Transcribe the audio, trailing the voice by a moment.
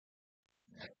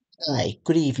Hi,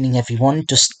 good evening, everyone.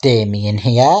 Just Damien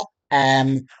here.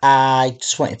 I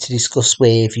just wanted to discuss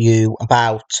with you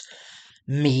about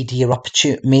media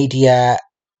opportunities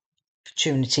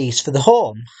for the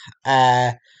home,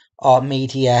 uh, or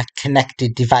media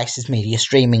connected devices, media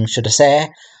streaming, should I say?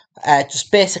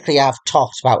 Just basically, I've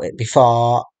talked about it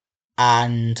before,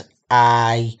 and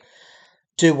I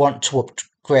do want to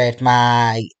upgrade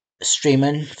my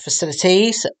streaming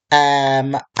facilities.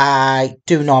 I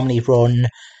do normally run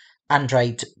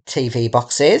Android TV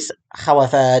boxes.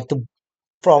 However,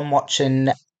 from watching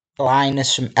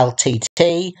Linus from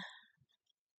LTT,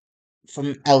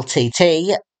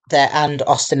 there and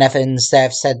Austin Evans,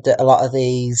 they've said that a lot of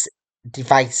these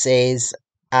devices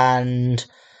and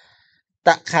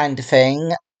that kind of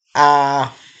thing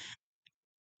are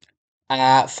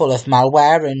full of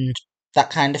malware and that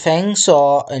kind of thing.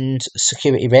 So and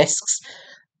security risks.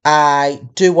 I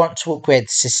do want to upgrade the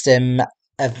system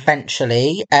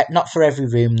eventually. Not for every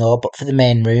room though, but for the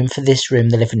main room, for this room,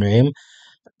 the living room.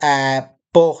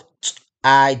 But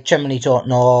I generally don't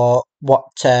know what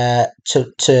to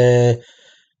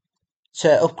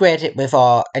upgrade it with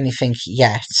or anything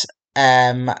yet.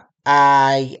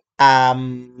 I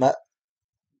am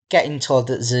getting told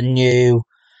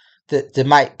that there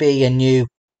might be a new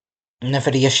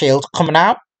Nvidia Shield coming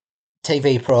out,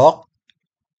 TV Pro,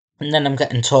 and then I'm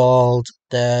getting told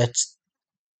that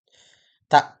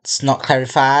that's not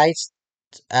clarified.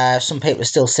 Some people are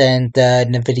still saying the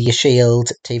Nvidia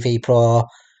Shield TV Pro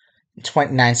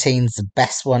 2019 is the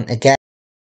best one to get.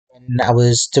 I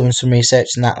was doing some research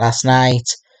on that last night,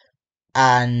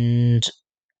 and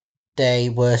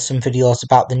there were some videos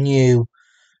about the new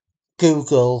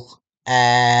Google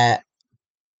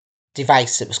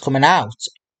device that was coming out.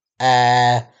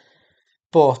 But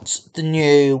the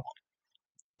new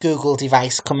Google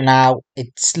device coming out,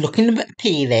 it's looking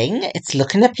appealing. It's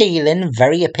looking appealing,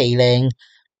 very appealing.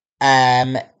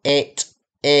 It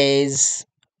is.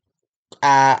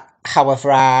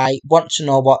 However, I want to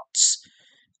know what's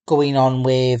going on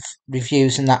with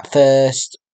reviews and that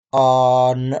first,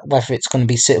 on whether it's going to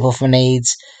be suitable for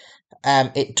needs.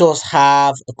 It does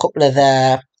have a couple of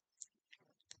the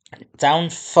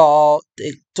downfall.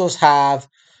 It does have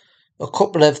a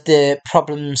couple of the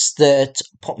problems that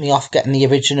put me off getting the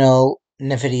original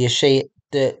Nvidia sheet.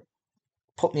 That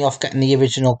put me off getting the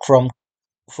original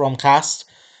Chromecast.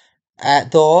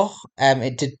 Though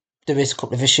it did. There is a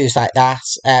couple of issues like that,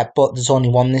 but there's only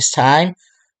one this time.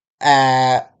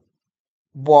 Uh,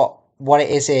 what it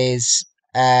is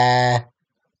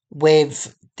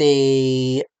with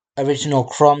the original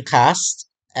Chromecast,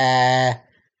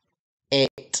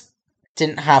 it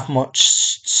didn't have much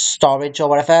storage or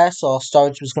whatever, so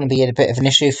storage was going to be a bit of an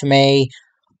issue for me.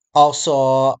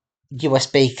 Also,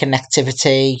 USB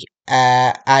connectivity.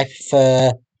 I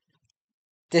prefer,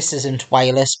 this isn't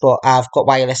wireless, but I've got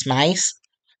wireless mice.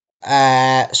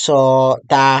 So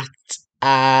that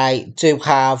I do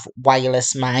have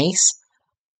wireless mice,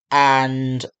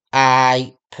 and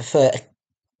I prefer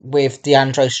with the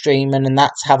Android streaming and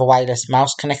that to have a wireless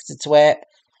mouse connected to it,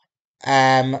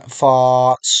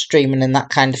 for streaming and that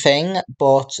kind of thing.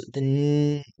 But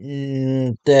the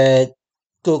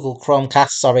Google Chromecast,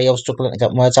 sorry, I was struggling to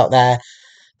get words out there.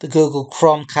 The Google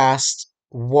Chromecast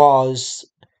was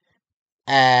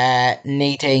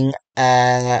needing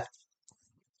a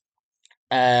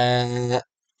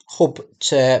hub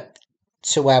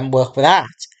to work with that,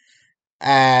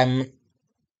 um,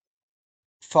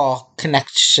 for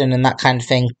connection and that kind of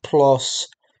thing. Plus,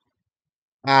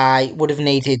 I would have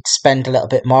needed to spend a little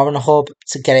bit more on a hub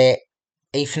to get it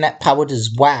Ethernet powered as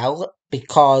well,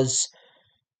 because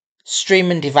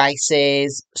streaming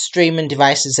devices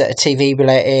that are TV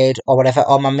related or whatever,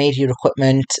 all my media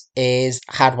equipment is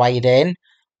hardwired in.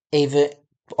 Either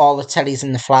all the tellies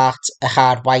in the flat are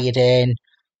hardwired in,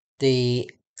 the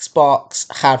Xbox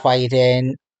hardwired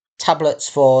in, tablets,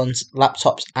 phones,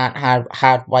 laptops aren't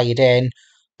hardwired in,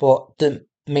 but the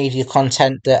media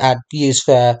content that I'd use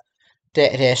for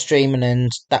day-to-day streaming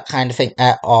and that kind of thing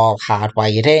are all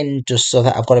hardwired in, just so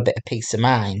that I've got a bit of peace of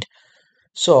mind.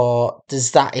 So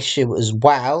there's that issue as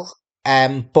well.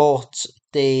 But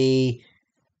the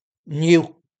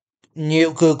new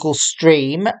Google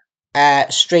streamer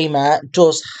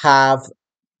does have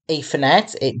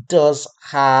Ethernet. It does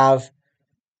have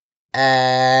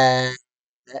uh,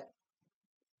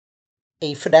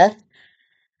 Ethernet.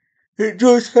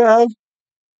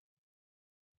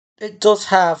 It does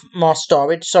have more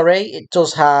storage. Sorry, it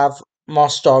does have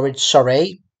more storage.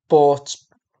 Sorry, but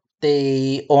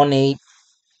the only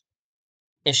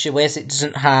issue is it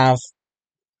doesn't have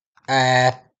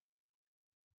uh,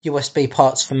 USB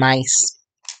ports for mice.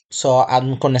 so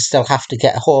I'm going to still have to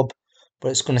get a hub, but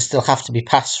it's going to still have to be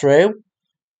passed through.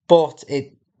 But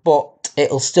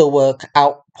it'll still work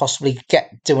out. Possibly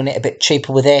get doing it a bit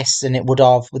cheaper with this than it would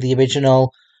have with the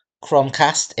original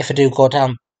Chromecast if I do go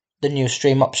down the new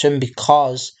stream option,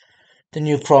 because the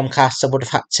new Chromecast I would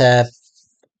have had to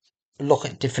look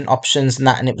at different options and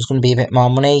that, and it was going to be a bit more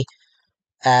money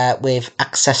with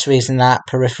accessories and that,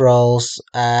 peripherals.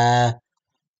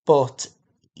 But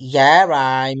yeah,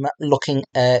 I'm looking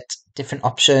at different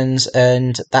options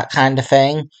and that kind of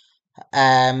thing.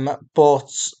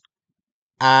 But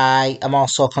I am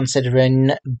also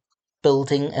considering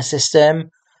building a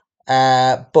system.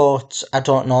 But I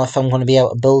don't know if I'm going to be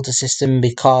able to build a system,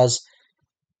 because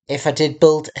if I did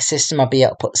build a system, I'd be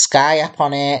able to put the Sky app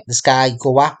on it, the Sky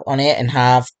Go app on it, and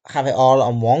have it all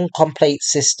on one complete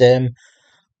system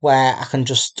where I can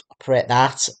just operate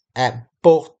that.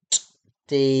 But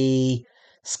the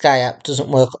Sky app doesn't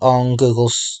work on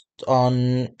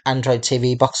on Android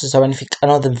TV boxes or anything. I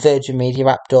know the Virgin Media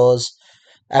app does.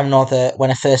 I know that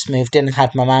when I first moved in, I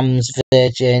had my mum's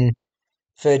Virgin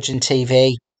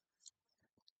TV,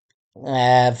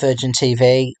 Virgin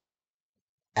TV.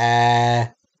 I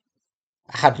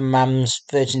had my mum's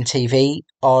Virgin TV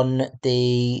on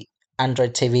the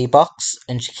Android TV box,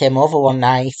 and she came over one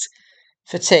night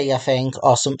for tea, I think,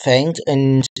 or something,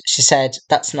 and she said,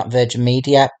 "That's not Virgin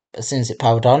Media." As soon as it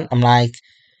powered on, I'm like,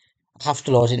 I have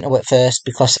to load into it first,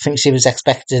 because I think she was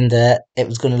expecting that it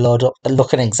was going to load up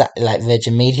looking exactly like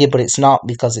Virgin Media, but it's not,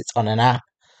 because it's on an app.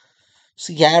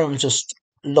 So yeah, I'm just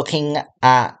looking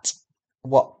at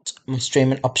what my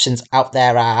streaming options out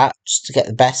there are, just to get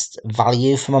the best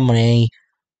value for my money.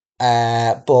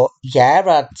 But yeah,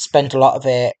 I spent a lot of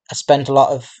it. I spent a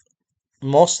lot of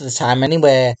most of the time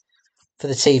anyway for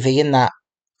the TV and that.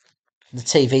 The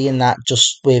TV and that,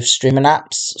 just with streaming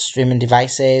apps, streaming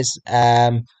devices.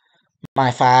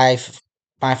 My five,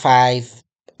 my five.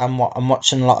 I'm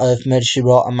watching a lot of Murder She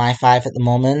Wrote on my five at the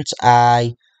moment.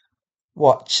 I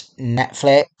watch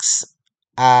Netflix.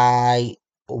 I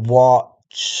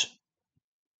watch.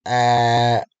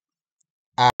 Uh,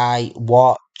 I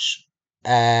watch.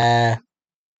 Other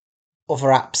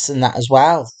apps and that as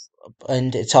well,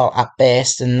 and it's all app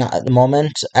based and that at the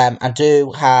moment. I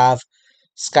do have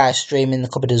Sky Stream in the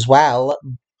cupboard as well,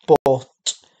 but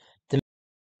the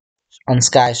on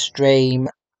Sky Stream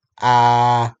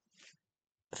are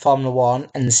Formula One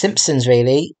and The Simpsons,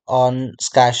 really, on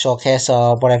Sky Showcase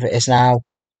or whatever it is now.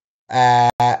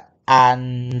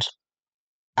 And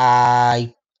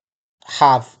I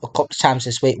have a couple of times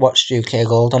this week watched UK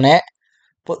Gold on it.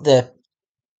 But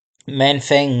main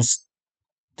things,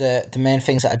 the main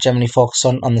things that I generally focus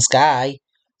on the Sky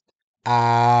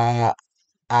are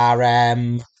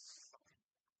are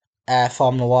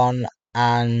Formula One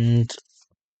and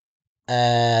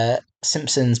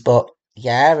Simpsons. But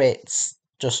yeah, it's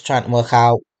just trying to work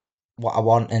out what I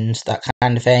want and that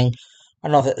kind of thing. I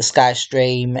know that the Sky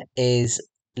Stream is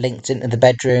linked into the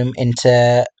bedroom,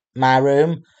 into my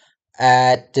room.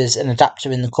 There's an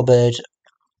adapter in the cupboard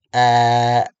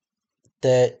that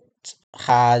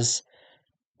has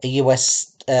a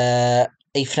US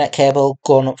Ethernet cable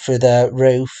going up through the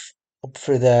roof, up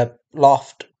through the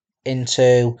loft,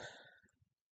 into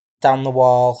down the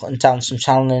wall and down some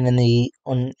channeling in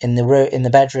the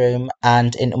bedroom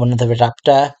and into another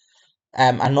adapter.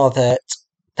 I know that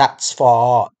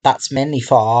that's mainly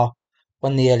for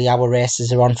when the early hour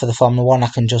races are on for the Formula One. I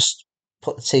can just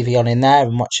put the TV on in there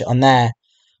and watch it on there.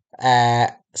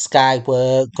 Sky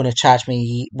were wanting to charge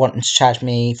me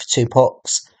for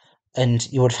 £2,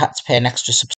 and you would have had to pay an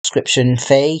extra subscription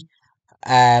fee.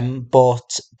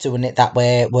 But doing it that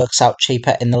way works out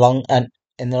cheaper in the long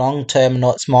term. I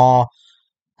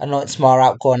know it's more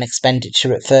outgoing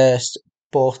expenditure at first,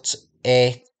 but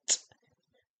it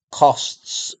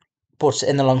costs. But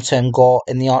in the long term run,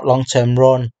 in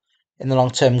the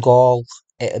long term goal,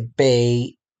 it'd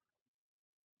be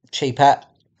cheaper.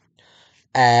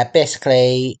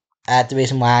 Basically, the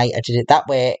reason why I did it that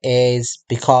way is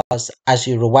because, as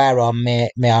you're aware or may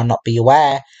or not be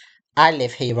aware, I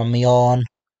live here on my own.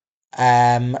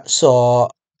 So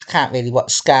I can't really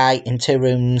watch Sky in two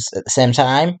rooms at the same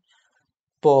time.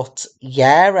 But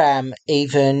yeah,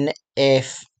 even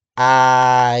if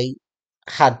I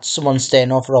had someone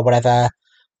staying over or whatever,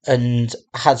 and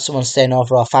had someone staying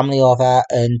over or family over,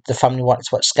 and the family wanted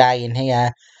to watch Sky in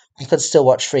here, I could still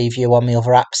watch Freeview on my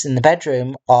other apps in the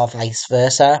bedroom, or vice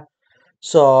versa.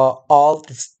 So all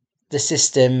the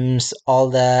systems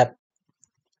and that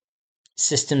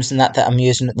I'm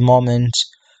using at the moment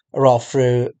are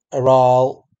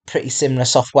all pretty similar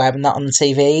software and that on the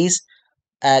TVs.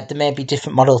 There may be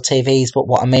different model TVs, but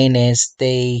what I mean is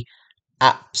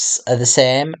apps are the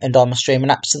same and all my streaming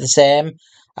apps are the same.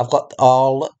 I've got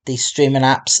all the streaming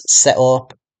apps set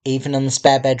up, even on the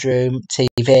spare bedroom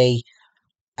TV,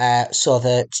 so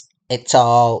that it's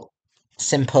all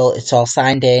simple, it's all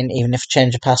signed in. Even if I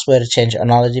change a password, I change it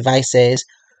on all the devices,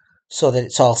 so that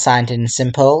it's all signed in and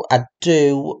simple. I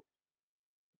do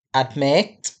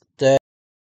admit the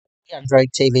Android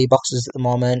TV boxes at the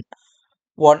moment,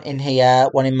 one in here,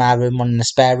 one in my room, one in the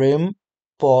spare room,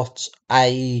 but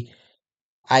I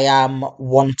am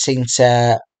wanting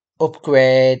to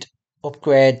upgrade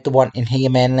upgrade the one in here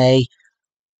mainly.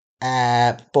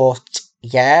 But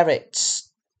yeah, it's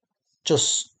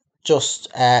just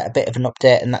a bit of an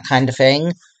update and that kind of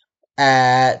thing.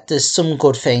 There's some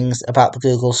good things about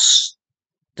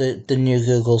the new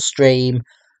Google Stream,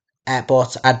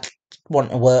 but I'd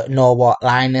want to know what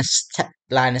Linus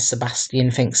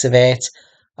Sebastian thinks of it.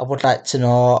 I would like to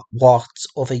know what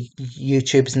other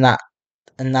YouTubers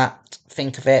and that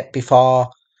think of it before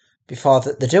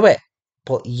that they do it.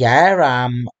 But yeah,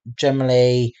 I'm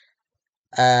generally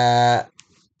a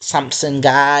Samsung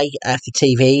guy for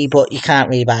TV, but you can't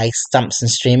really buy Samsung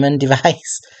streaming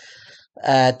device.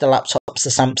 The laptop's a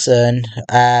Samsung,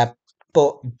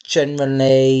 but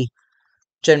generally,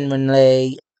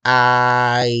 generally,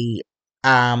 I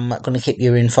am going to keep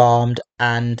you informed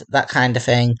and that kind of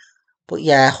thing. But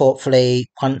yeah, hopefully,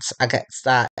 once I get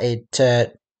started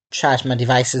to charge my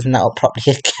devices and that up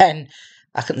properly again,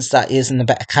 I can start using the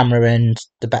better camera and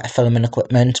the better filming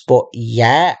equipment. But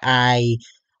yeah, I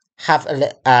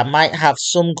might have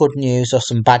some good news or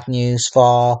some bad news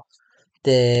for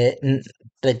the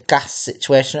the gas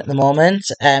situation at the moment.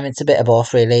 It's a bit of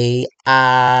both, really.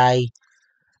 I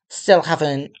still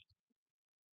haven't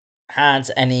had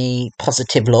any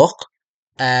positive luck.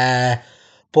 Uh,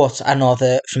 but I know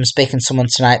that from speaking to someone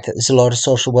tonight that there's a load of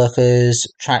social workers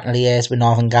trying to liaise with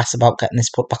Northern Gas about getting this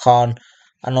put back on.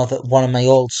 I know that one of my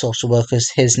old social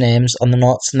workers, his name's on the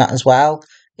notes and that as well,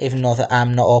 even though that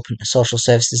I'm not open to social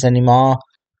services anymore.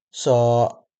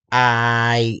 So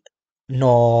I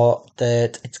know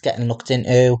that it's getting looked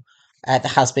into. There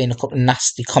has been a couple of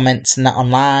nasty comments and that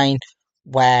online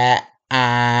where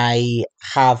I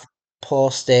have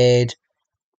posted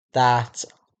that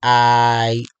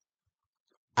I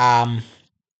am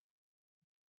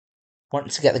wanting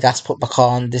to get the gas put back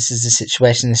on. This is the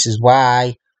situation. This is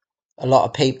why. A lot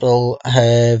of people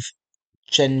have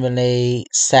generally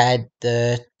said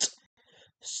that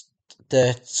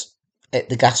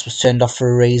the gas was turned off for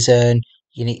a reason.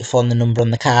 You need to phone the number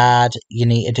on the card. You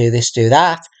need to do this, do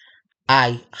that.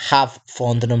 I have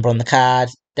phoned the number on the card.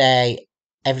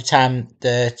 Every time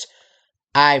that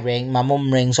I ring, my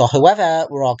mum rings, or whoever,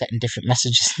 we're all getting different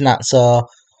messages and that. So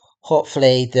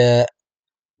hopefully,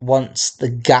 once the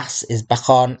gas is back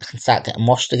on, I can start getting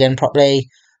washed again properly.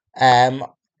 Um,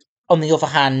 on the other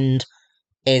hand,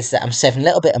 is that I'm saving a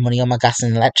little bit of money on my gas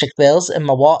and electric bills and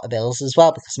my water bills as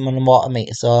well because I'm on a water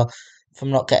meter. So if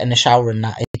I'm not getting a shower and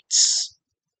that,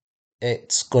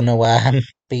 it's gonna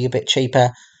be a bit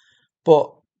cheaper.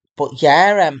 But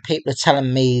yeah, people are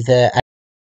telling me that I need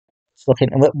to look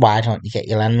into it. Why don't you get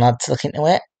your landlord to look into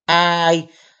it? I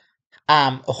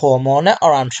am a homeowner,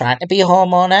 or I'm trying to be a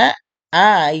homeowner.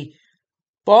 I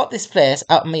bought this place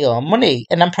out of my own money,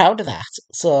 and I'm proud of that.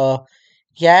 So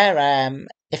yeah,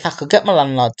 if I could get my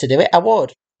landlord to do it, I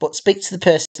would. But speak to the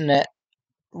person that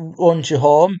owns your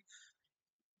home.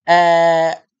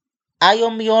 Uh, I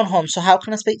own my own home, so how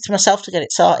can I speak to myself to get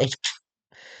it sorted?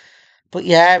 But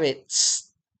yeah,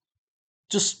 it's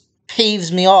just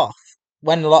peeves me off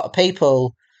when a lot of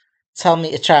people tell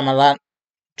me to try my landlord.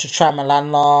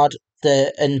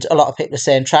 And a lot of people are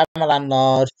saying try my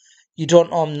landlord. You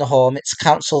don't own the home; it's a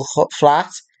council flat.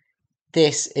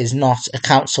 This is not a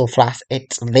council flat.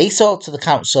 It's leasehold to the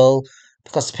council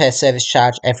because I pay a service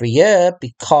charge every year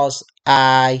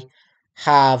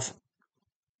have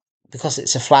because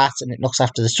it's a flat and it looks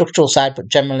after the structural side, but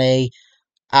generally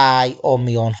I own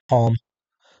my own home.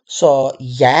 So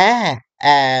yeah,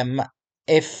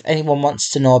 if anyone wants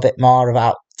to know a bit more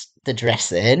about the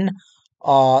dressing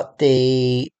or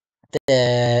the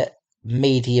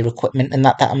media equipment and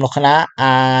that I'm looking at,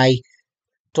 I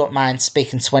don't mind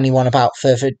speaking to anyone about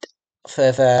further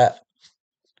further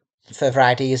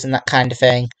ideas and that kind of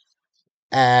thing.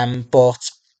 But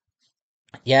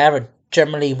yeah, I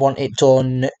generally want it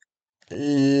done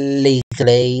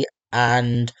legally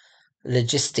and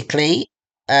logistically.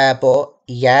 But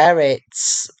yeah,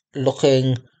 it's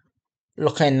looking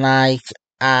like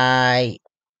I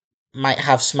might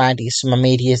have some ideas from a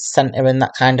media centre and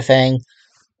that kind of thing.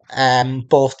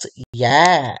 But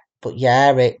yeah,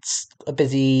 it's a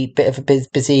busy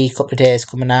couple of days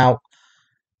coming out.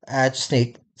 I just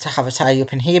need to have a tidy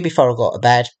up in here before I go to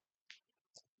bed.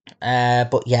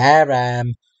 But yeah,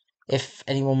 if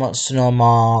anyone wants to know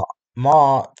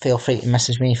more, feel free to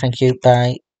message me. Thank you.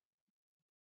 Bye.